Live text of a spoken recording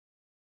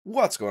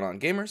What's going on,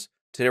 gamers?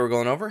 Today we're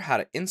going over how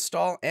to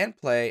install and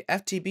play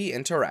FTB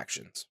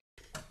Interactions.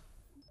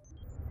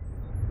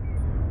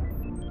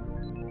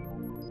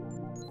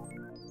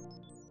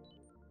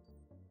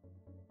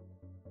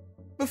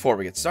 Before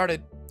we get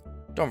started,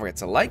 don't forget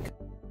to like,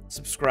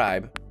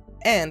 subscribe,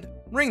 and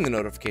ring the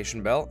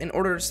notification bell in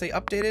order to stay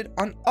updated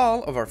on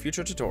all of our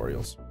future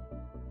tutorials.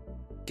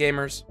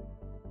 Gamers,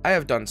 I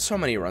have done so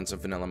many runs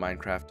of vanilla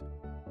Minecraft,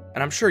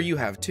 and I'm sure you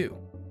have too.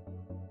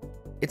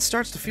 It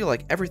starts to feel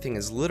like everything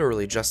is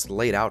literally just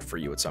laid out for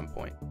you at some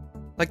point.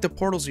 Like the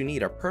portals you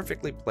need are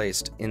perfectly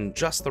placed in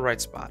just the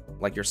right spot,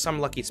 like you're some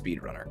lucky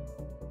speedrunner.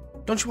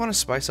 Don't you want to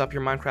spice up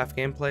your Minecraft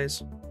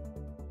gameplays?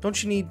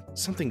 Don't you need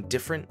something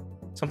different?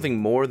 Something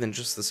more than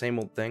just the same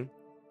old thing?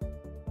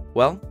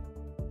 Well,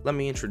 let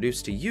me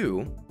introduce to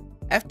you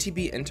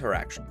FTB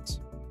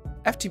Interactions.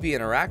 FTB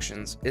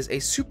Interactions is a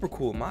super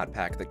cool mod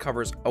pack that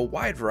covers a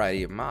wide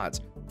variety of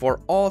mods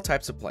for all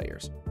types of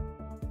players.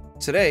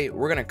 Today,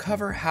 we're going to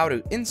cover how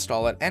to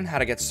install it and how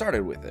to get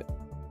started with it.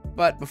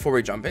 But before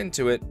we jump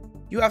into it,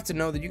 you have to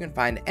know that you can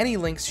find any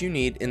links you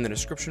need in the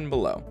description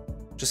below.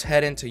 Just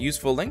head into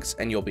useful links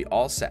and you'll be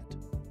all set.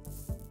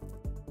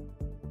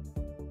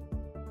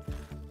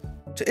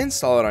 To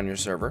install it on your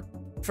server,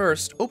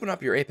 first open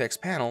up your Apex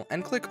panel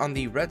and click on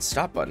the red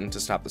stop button to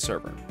stop the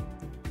server.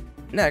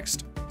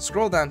 Next,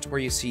 scroll down to where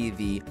you see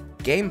the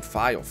game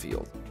file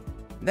field.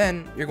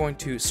 Then you're going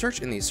to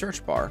search in the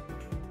search bar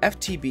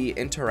FTB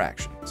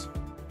Interactions.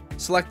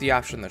 Select the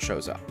option that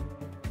shows up.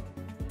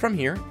 From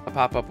here, a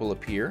pop-up will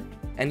appear,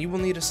 and you will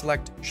need to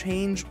select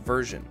Change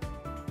Version.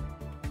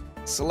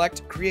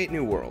 Select Create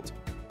New World.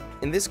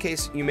 In this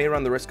case, you may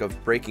run the risk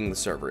of breaking the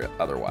server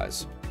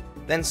otherwise.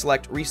 Then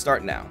select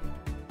Restart Now.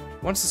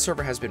 Once the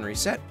server has been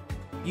reset,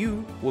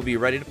 you will be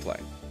ready to play.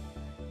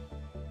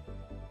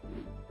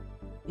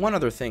 One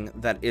other thing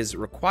that is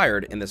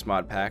required in this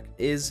mod pack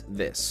is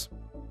this.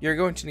 You're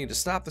going to need to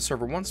stop the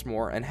server once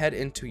more and head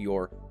into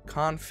your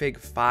Config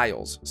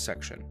Files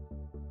section.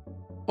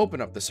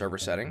 Open up the server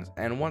settings,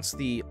 and once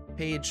the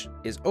page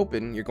is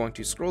open, you're going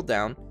to scroll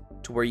down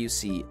to where you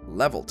see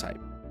Level Type.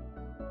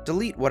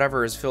 Delete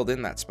whatever is filled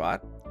in that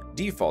spot,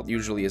 Default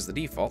usually is the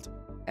default,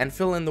 and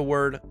fill in the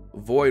word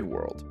Void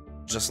World,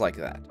 just like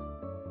that.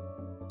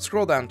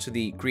 Scroll down to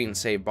the green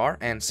save bar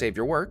and save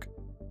your work.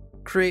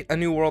 Create a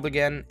new world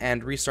again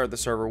and restart the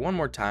server one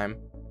more time.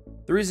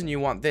 The reason you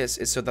want this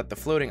is so that the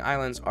floating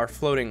islands are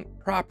floating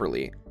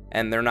properly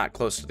and they're not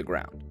close to the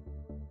ground.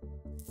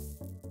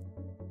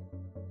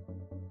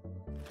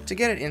 To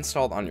get it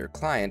installed on your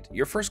client,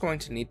 you're first going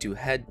to need to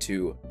head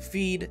to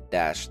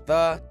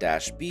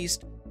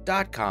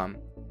feed-the-beast.com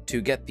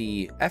to get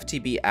the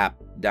FTB app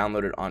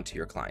downloaded onto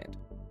your client.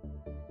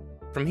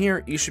 From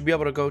here, you should be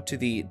able to go to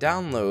the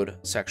download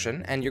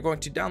section and you're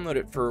going to download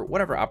it for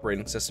whatever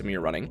operating system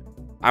you're running.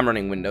 I'm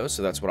running Windows,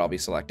 so that's what I'll be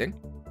selecting.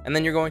 And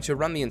then you're going to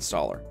run the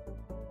installer.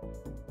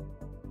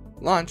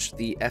 Launch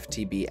the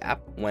FTB app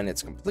when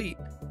it's complete,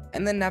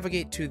 and then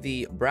navigate to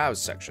the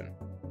Browse section.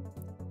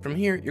 From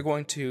here, you're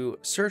going to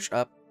search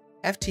up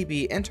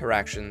FTB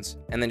Interactions,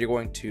 and then you're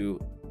going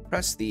to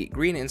press the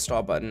green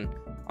install button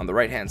on the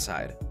right-hand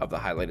side of the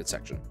highlighted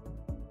section.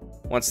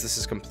 Once this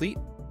is complete,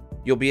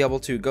 you'll be able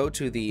to go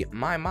to the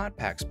My Mod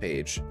Packs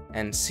page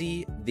and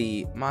see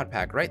the mod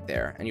pack right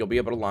there, and you'll be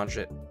able to launch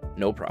it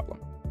no problem.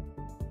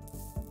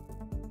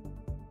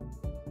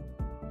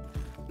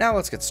 Now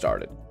let's get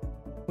started.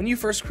 When you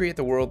first create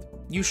the world,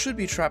 you should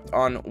be trapped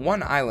on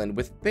one island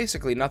with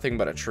basically nothing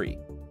but a tree.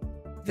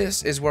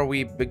 This is where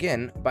we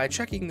begin by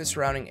checking the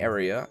surrounding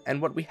area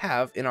and what we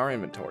have in our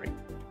inventory.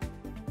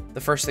 The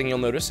first thing you'll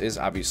notice is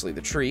obviously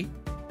the tree.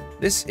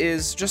 This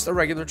is just a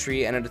regular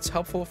tree and it's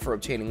helpful for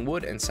obtaining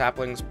wood and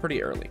saplings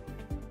pretty early.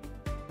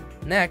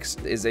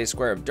 Next is a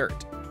square of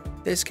dirt.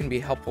 This can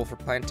be helpful for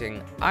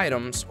planting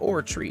items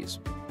or trees.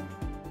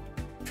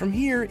 From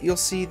here, you'll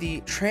see the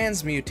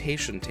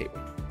transmutation table.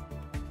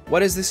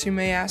 What is this, you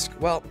may ask?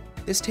 Well,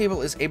 this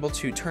table is able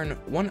to turn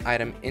one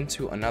item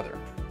into another.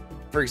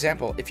 For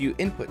example, if you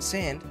input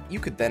sand, you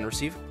could then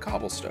receive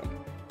cobblestone.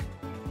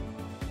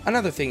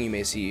 Another thing you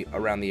may see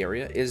around the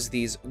area is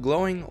these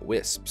glowing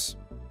wisps.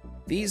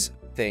 These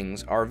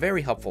things are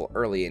very helpful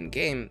early in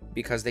game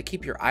because they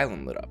keep your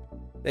island lit up.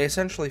 They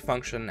essentially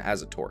function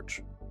as a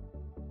torch.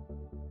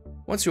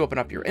 Once you open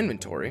up your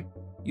inventory,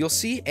 you'll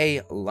see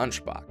a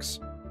lunchbox.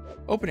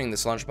 Opening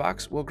this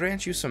lunchbox will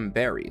grant you some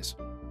berries.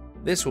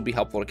 This will be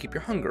helpful to keep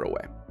your hunger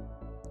away.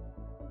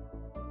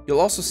 You'll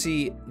also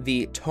see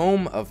the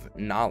Tome of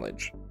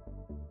Knowledge.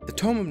 The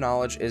Tome of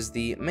Knowledge is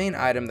the main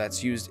item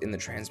that's used in the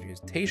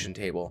transmutation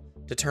table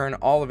to turn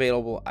all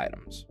available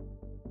items.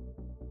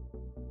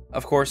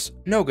 Of course,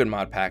 no good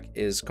mod pack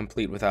is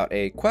complete without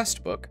a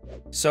quest book,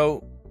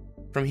 so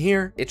from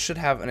here, it should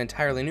have an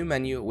entirely new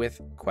menu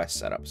with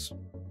quest setups.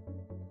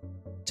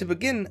 To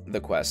begin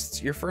the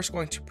quests, you're first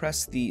going to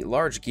press the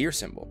large gear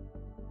symbol.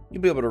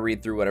 You'll be able to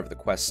read through whatever the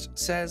quest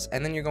says,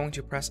 and then you're going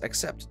to press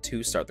accept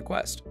to start the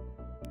quest.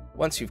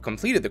 Once you've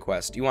completed the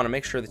quest, you want to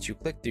make sure that you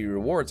click the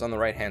rewards on the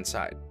right-hand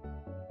side.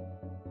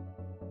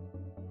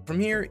 From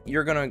here,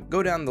 you're going to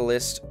go down the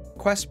list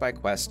quest by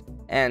quest,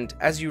 and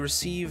as you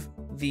receive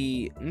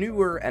the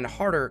newer and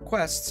harder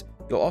quests,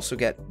 you'll also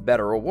get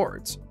better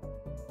rewards.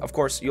 Of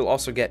course, you'll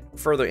also get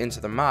further into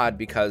the mod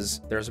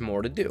because there's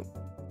more to do.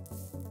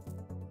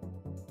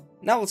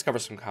 Now let's cover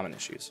some common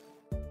issues.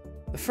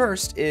 The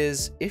first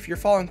is, if you're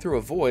falling through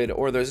a void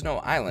or there's no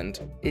island,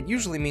 it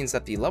usually means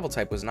that the level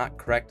type was not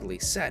correctly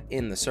set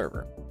in the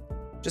server.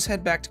 Just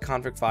head back to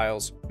config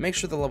files, make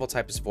sure the level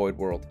type is void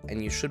world,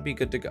 and you should be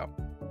good to go.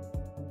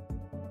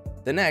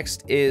 The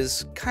next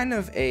is kind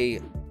of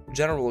a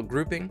general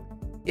grouping.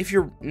 If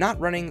you're not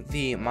running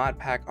the mod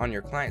pack on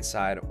your client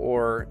side,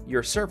 or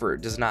your server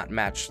does not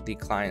match the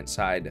client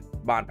side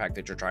mod pack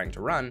that you're trying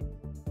to run,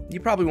 you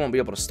probably won't be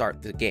able to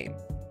start the game.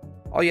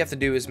 All you have to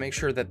do is make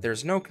sure that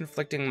there's no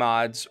conflicting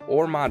mods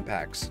or mod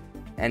packs,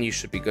 and you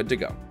should be good to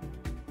go.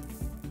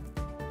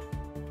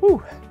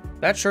 Whew,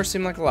 that sure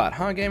seemed like a lot,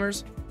 huh,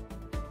 gamers?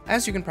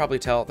 As you can probably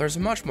tell, there's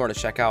much more to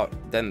check out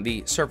than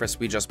the surface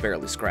we just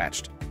barely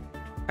scratched.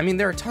 I mean,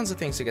 there are tons of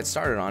things to get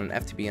started on in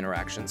FTB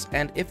Interactions,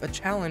 and if a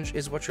challenge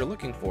is what you're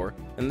looking for,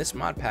 then this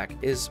mod pack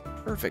is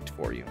perfect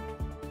for you.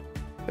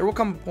 There will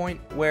come a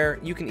point where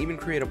you can even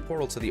create a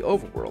portal to the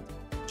overworld.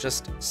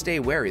 Just stay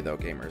wary though,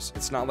 gamers.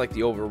 It's not like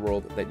the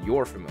overworld that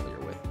you're familiar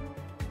with.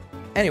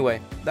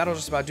 Anyway, that'll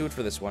just about do it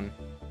for this one,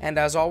 and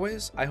as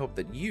always, I hope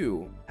that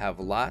you have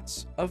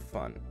lots of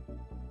fun.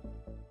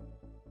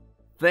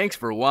 Thanks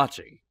for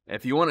watching.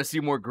 If you want to see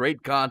more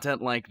great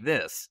content like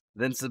this,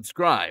 then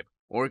subscribe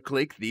or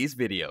click these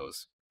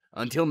videos.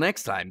 Until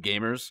next time,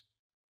 gamers.